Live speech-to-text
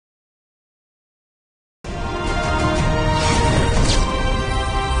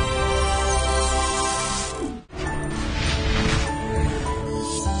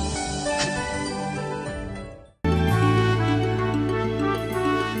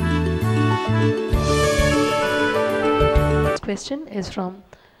question is from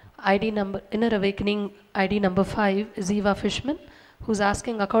Inner Awakening ID number 5, Ziva Fishman, who's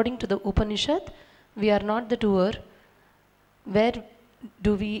asking, according to the Upanishad, we are not the doer, where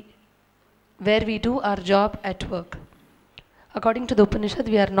we do our job at work. According to the Upanishad,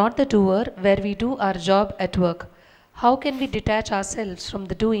 we are not the doer, where we do our job at work. How can we detach ourselves from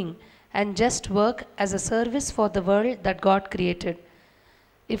the doing and just work as a service for the world that God created?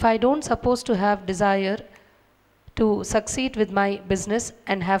 If I don't suppose to have desire to succeed with my business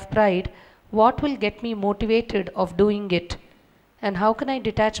and have pride, what will get me motivated of doing it? And how can I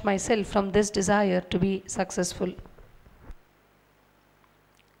detach myself from this desire to be successful?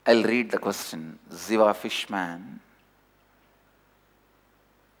 I'll read the question. Ziva Fishman.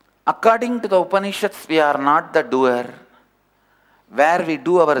 According to the Upanishads, we are not the doer, where we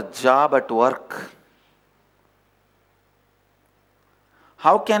do our job at work.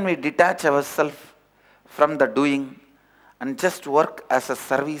 How can we detach ourselves from the doing and just work as a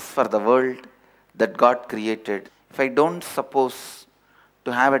service for the world that God created? If I don't suppose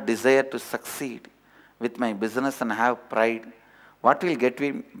to have a desire to succeed with my business and have pride, what will get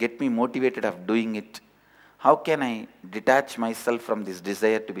me motivated of doing it? How can I detach myself from this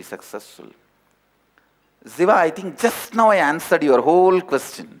desire to be successful? Ziva, I think just now I answered your whole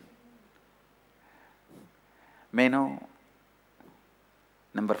question. May I know?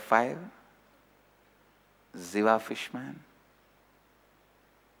 Number 5, Ziva Fishman.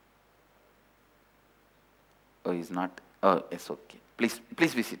 Oh, he's not. Oh, yes, okay. Please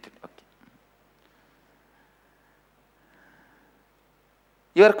be seated. Okay.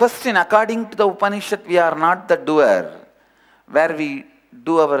 Your question, according to the Upanishad, we are not the doer, where we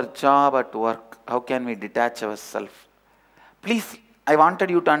do our job at work. How can we detach ourselves? Please, I wanted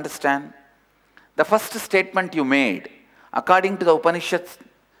you to understand the first statement you made. According to the Upanishads,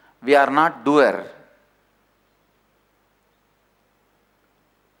 we are not doer.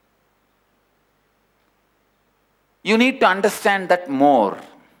 You need to understand that more.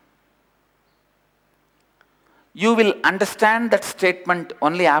 You will understand that statement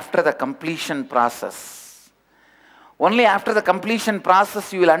only after the completion process. Only after the completion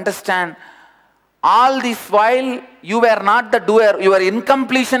process you will understand all this while you were not the doer, your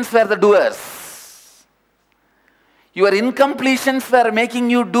incompletions were the doers. Your incompletions were making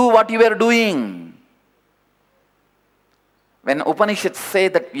you do what you were doing. When Upanishads say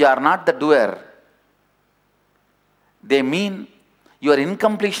that you are not the doer, they mean your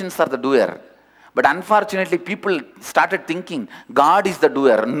incompletions are the doer. But unfortunately, people started thinking God is the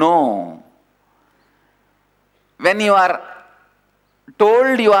doer. No. When you are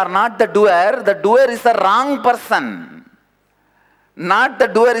told you are not the doer is the wrong person. Not the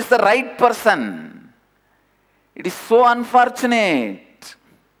doer is the right person. It is so unfortunate.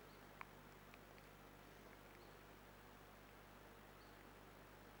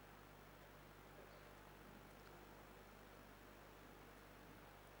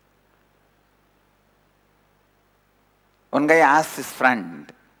 One guy asked his friend,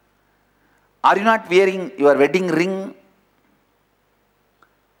 are you not wearing your wedding ring?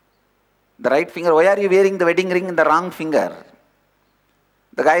 The right finger. Why are you wearing the wedding ring in the wrong finger?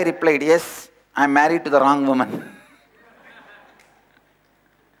 The guy replied, yes, I am married to the wrong woman.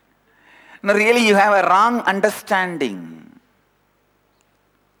 No, really you have a wrong understanding.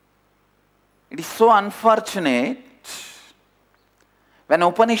 It is so unfortunate when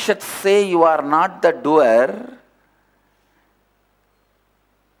Upanishads say you are not the doer.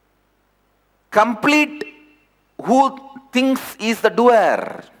 Complete who thinks is the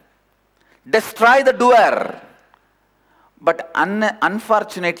doer. Destroy the doer. But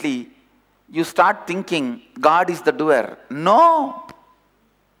unfortunately, you start thinking God is the doer. No.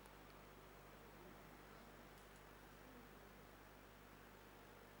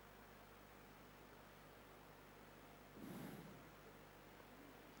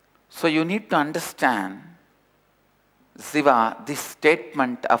 So you need to understand, Ziva, this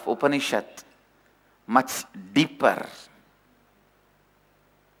statement of Upanishad much deeper.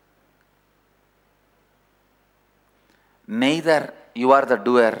 Neither you are the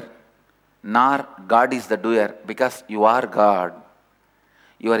doer, nor God is the doer, because you are God.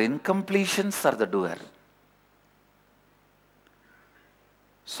 Your incompletions are the doer.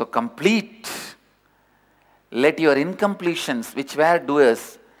 So complete. Let your incompletions, which were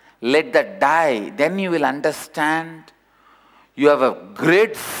doers, let that die. Then you will understand you have a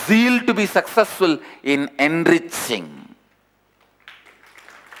great zeal to be successful in enriching.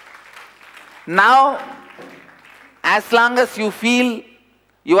 Now, as long as you feel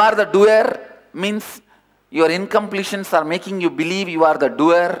you are the doer, means your incompletions are making you believe you are the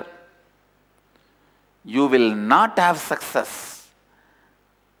doer, you will not have success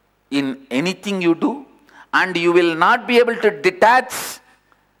in anything you do, and you will not be able to detach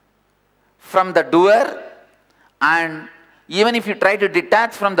from the doer, and even if you try to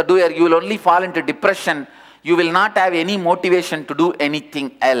detach from the doer, you will only fall into depression. You will not have any motivation to do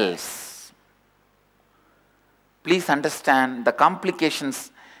anything else. Please understand the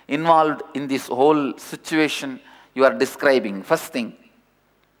complications involved in this whole situation you are describing. First thing,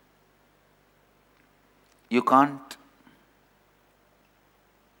 you can't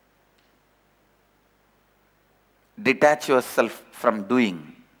detach yourself from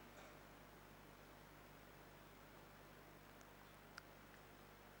doing.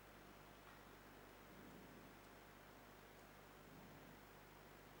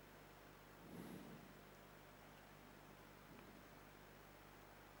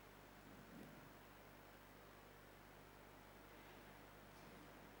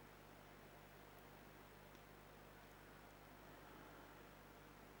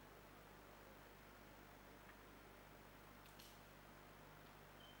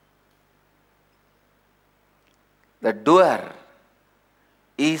 The doer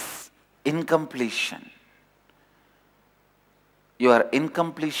is incompletion. Your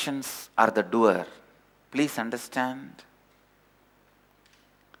incompletions are the doer. Please understand.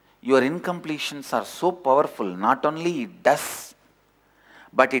 Your incompletions are so powerful. Not only it does,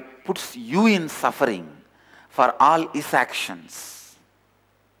 but it puts you in suffering for all his actions.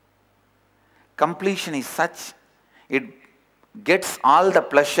 Completion is such, it gets all the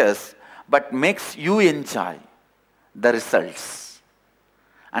pleasures, but makes you enjoy the results.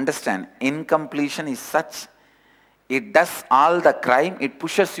 Understand, incompletion is such, it does all the crime, it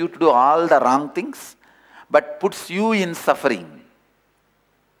pushes you to do all the wrong things, but puts you in suffering.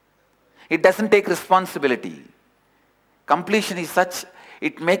 It doesn't take responsibility. Completion is such,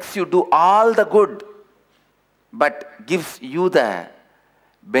 it makes you do all the good, but gives you the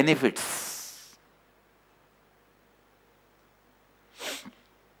benefits.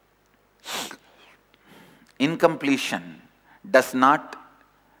 Incompletion does not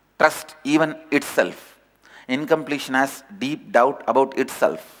trust even itself. Incompletion has deep doubt about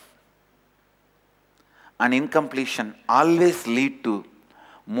itself. And incompletion always leads to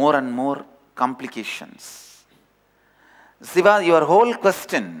more and more complications. Siva, your whole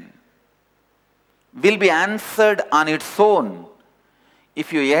question will be answered on its own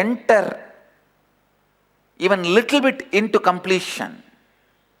if you enter even little bit into completion.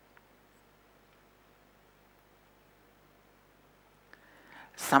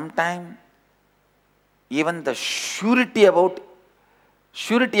 Sometimes even the surety of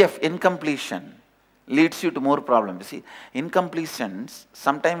incompletion leads you to more problems. You see, incompletions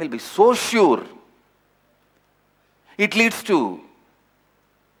sometimes will be so sure, it leads to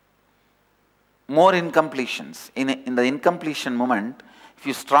more incompletions. In the incompletion moment, if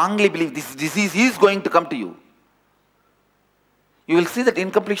you strongly believe this disease is going to come to you, you will see that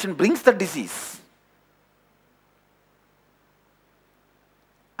incompletion brings the disease.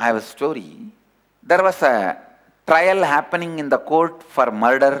 I have a story. There was a trial happening in the court for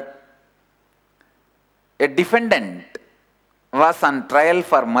murder. A defendant was on trial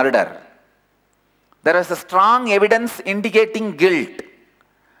for murder. There was a strong evidence indicating guilt,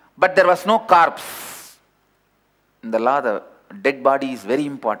 but there was no corpse. In the law, the dead body is very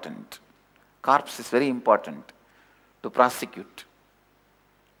important. Corpse is very important to prosecute.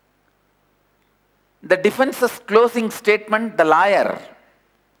 The defense's closing statement, the lawyer,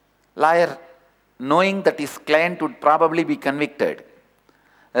 knowing that his client would probably be convicted,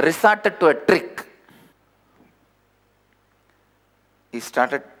 resorted to a trick. He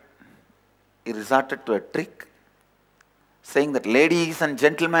resorted to a trick, saying that, ladies and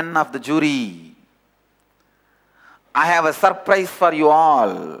gentlemen of the jury, I have a surprise for you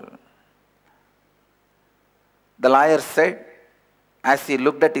all. The lawyer said, as he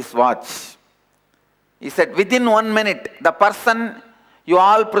looked at his watch, he said, within 1 minute, the person you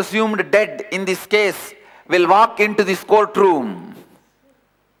all presumed dead in this case will walk into this courtroom.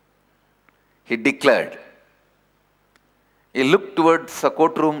 He declared. He looked towards the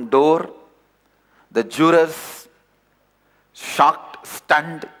courtroom door. The jurors, shocked,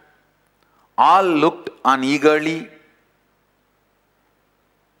 stunned, all looked on eagerly.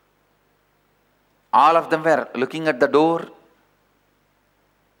 All of them were looking at the door.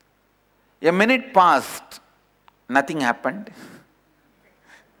 A minute passed. Nothing happened.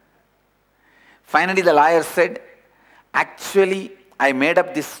 Finally, the lawyer said, actually, I made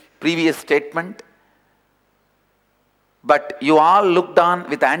up this previous statement, but you all looked on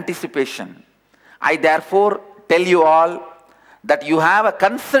with anticipation. I therefore tell you all that you have a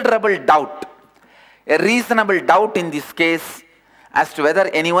considerable doubt. a reasonable doubt in this case as to whether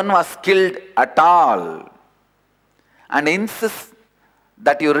anyone was killed at all, and insists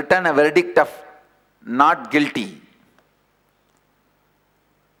that you return a verdict of not guilty.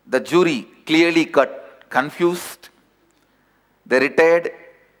 The jury clearly got confused. They retired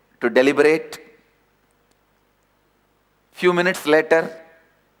to deliberate. Few minutes later,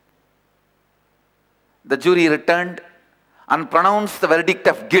 the jury returned and pronounced the verdict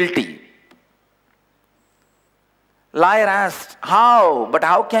of guilty. Lawyer asked, how? But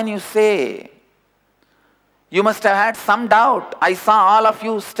how can you say? You must have had some doubt. I saw all of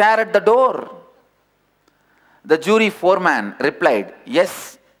you stare at the door. The jury foreman replied,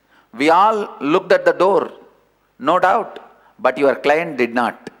 yes, we all looked at the door, no doubt, but your client did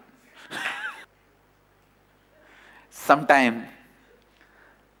not. Sometime,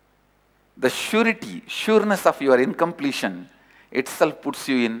 the sureness of your incompletion itself puts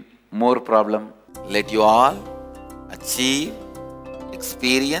you in more problem. Let you all achieve,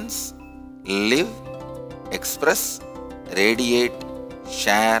 experience, live, express, radiate,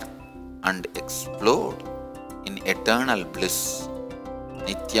 share, and explode in eternal bliss.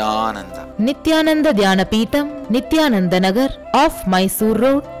 Nithyananda. Nithyananda Dhyanapitham, Nithyananda Nagar, off Mysore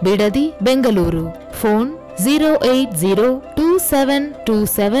Road, Bidadi, Bengaluru. Phone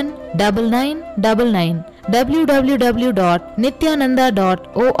 08027279999.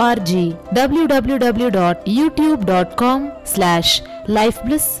 www.nithyananda.org. www.youtube.com/Life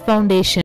Bliss Foundation.